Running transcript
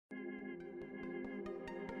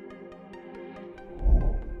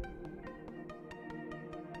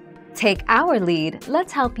Take our lead,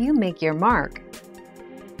 let's help you make your mark.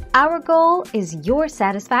 Our goal is your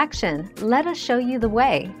satisfaction. Let us show you the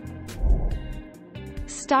way.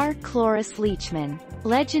 Star Cloris Leachman.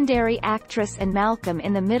 Legendary actress and Malcolm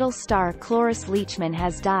in the Middle star Cloris Leachman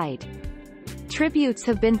has died. Tributes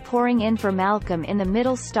have been pouring in for Malcolm in the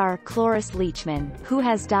Middle star Cloris Leachman, who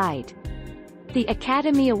has died. The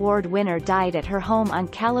Academy Award winner died at her home on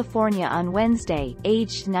California on Wednesday,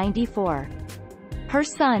 aged 94. Her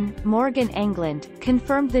son, Morgan England,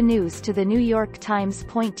 confirmed the news to the New York Times.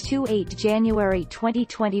 28 January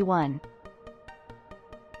 2021.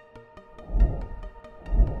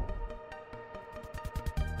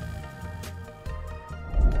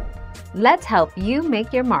 Let's help you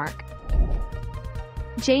make your mark.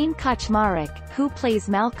 Jane Kaczmarek, who plays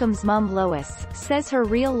Malcolm's mum Lois, says her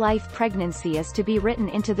real-life pregnancy is to be written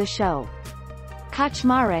into the show.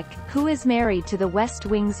 Kaczmarek, who is married to the West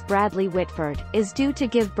Wing's Bradley Whitford, is due to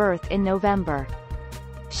give birth in November.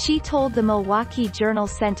 She told the Milwaukee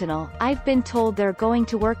Journal-Sentinel, "I've been told they're going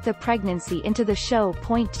to work the pregnancy into the show."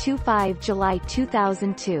 25 July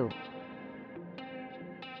 2002.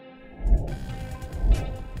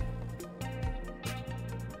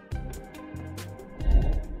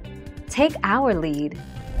 Take our lead.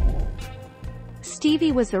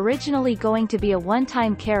 Stevie was originally going to be a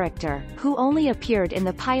one-time character, who only appeared in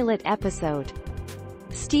the pilot episode.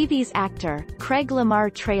 Stevie's actor, Craig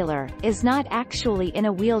Lamar Traylor, is not actually in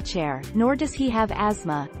a wheelchair, nor does he have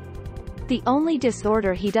asthma. The only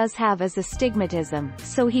disorder he does have is astigmatism,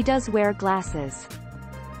 so he does wear glasses.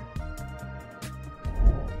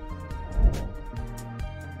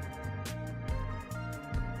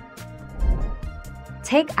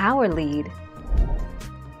 Take our lead.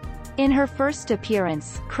 In her first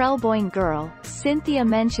appearance, Krellboyne Girl, Cynthia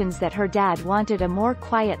mentions that her dad wanted a more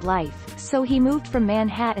quiet life, so he moved from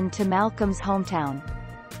Manhattan to Malcolm's hometown.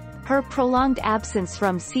 Her prolonged absence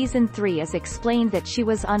from season 3 is explained that she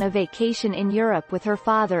was on a vacation in Europe with her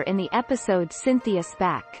father in the episode Cynthia's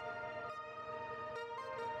Back.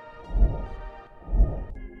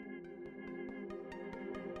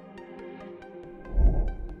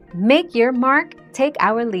 Make your mark, take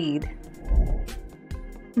our lead.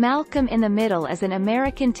 Malcolm in the Middle is an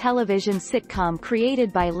American television sitcom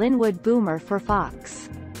created by Linwood Boomer for Fox.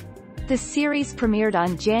 The series premiered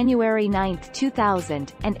on January 9,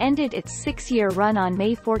 2000, and ended its 6-year run on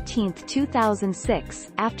May 14,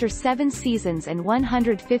 2006, after 7 seasons and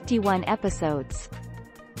 151 episodes.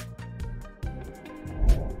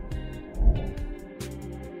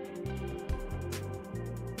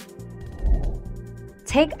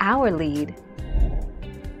 Take our lead.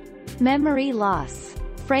 Memory loss.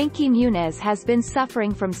 Frankie Muniz has been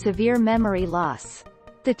suffering from severe memory loss.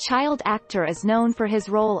 The child actor is known for his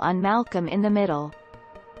role on Malcolm in the Middle.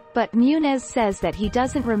 But Muniz says that he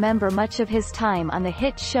doesn't remember much of his time on the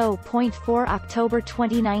hit show. 4 October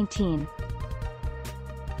 2019.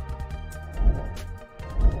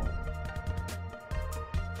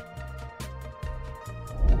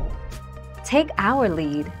 Take our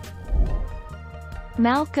lead.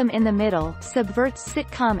 Malcolm in the Middle subverts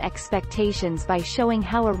sitcom expectations by showing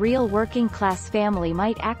how a real working-class family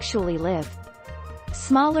might actually live.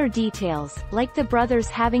 Smaller details, like the brothers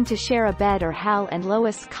having to share a bed or Hal and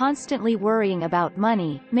Lois constantly worrying about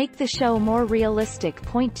money, make the show more realistic.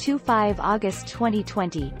 25 August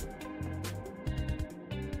 2020.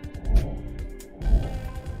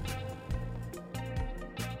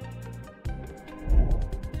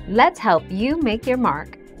 Let's help you make your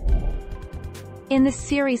mark. In the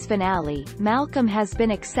series finale, Malcolm has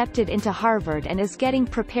been accepted into Harvard and is getting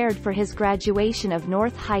prepared for his graduation of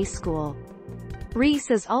North High School.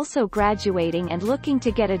 Reese is also graduating and looking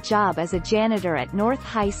to get a job as a janitor at North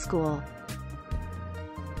High School.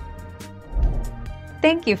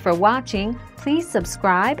 Thank you for watching. Please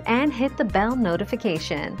subscribe and hit the bell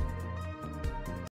notification.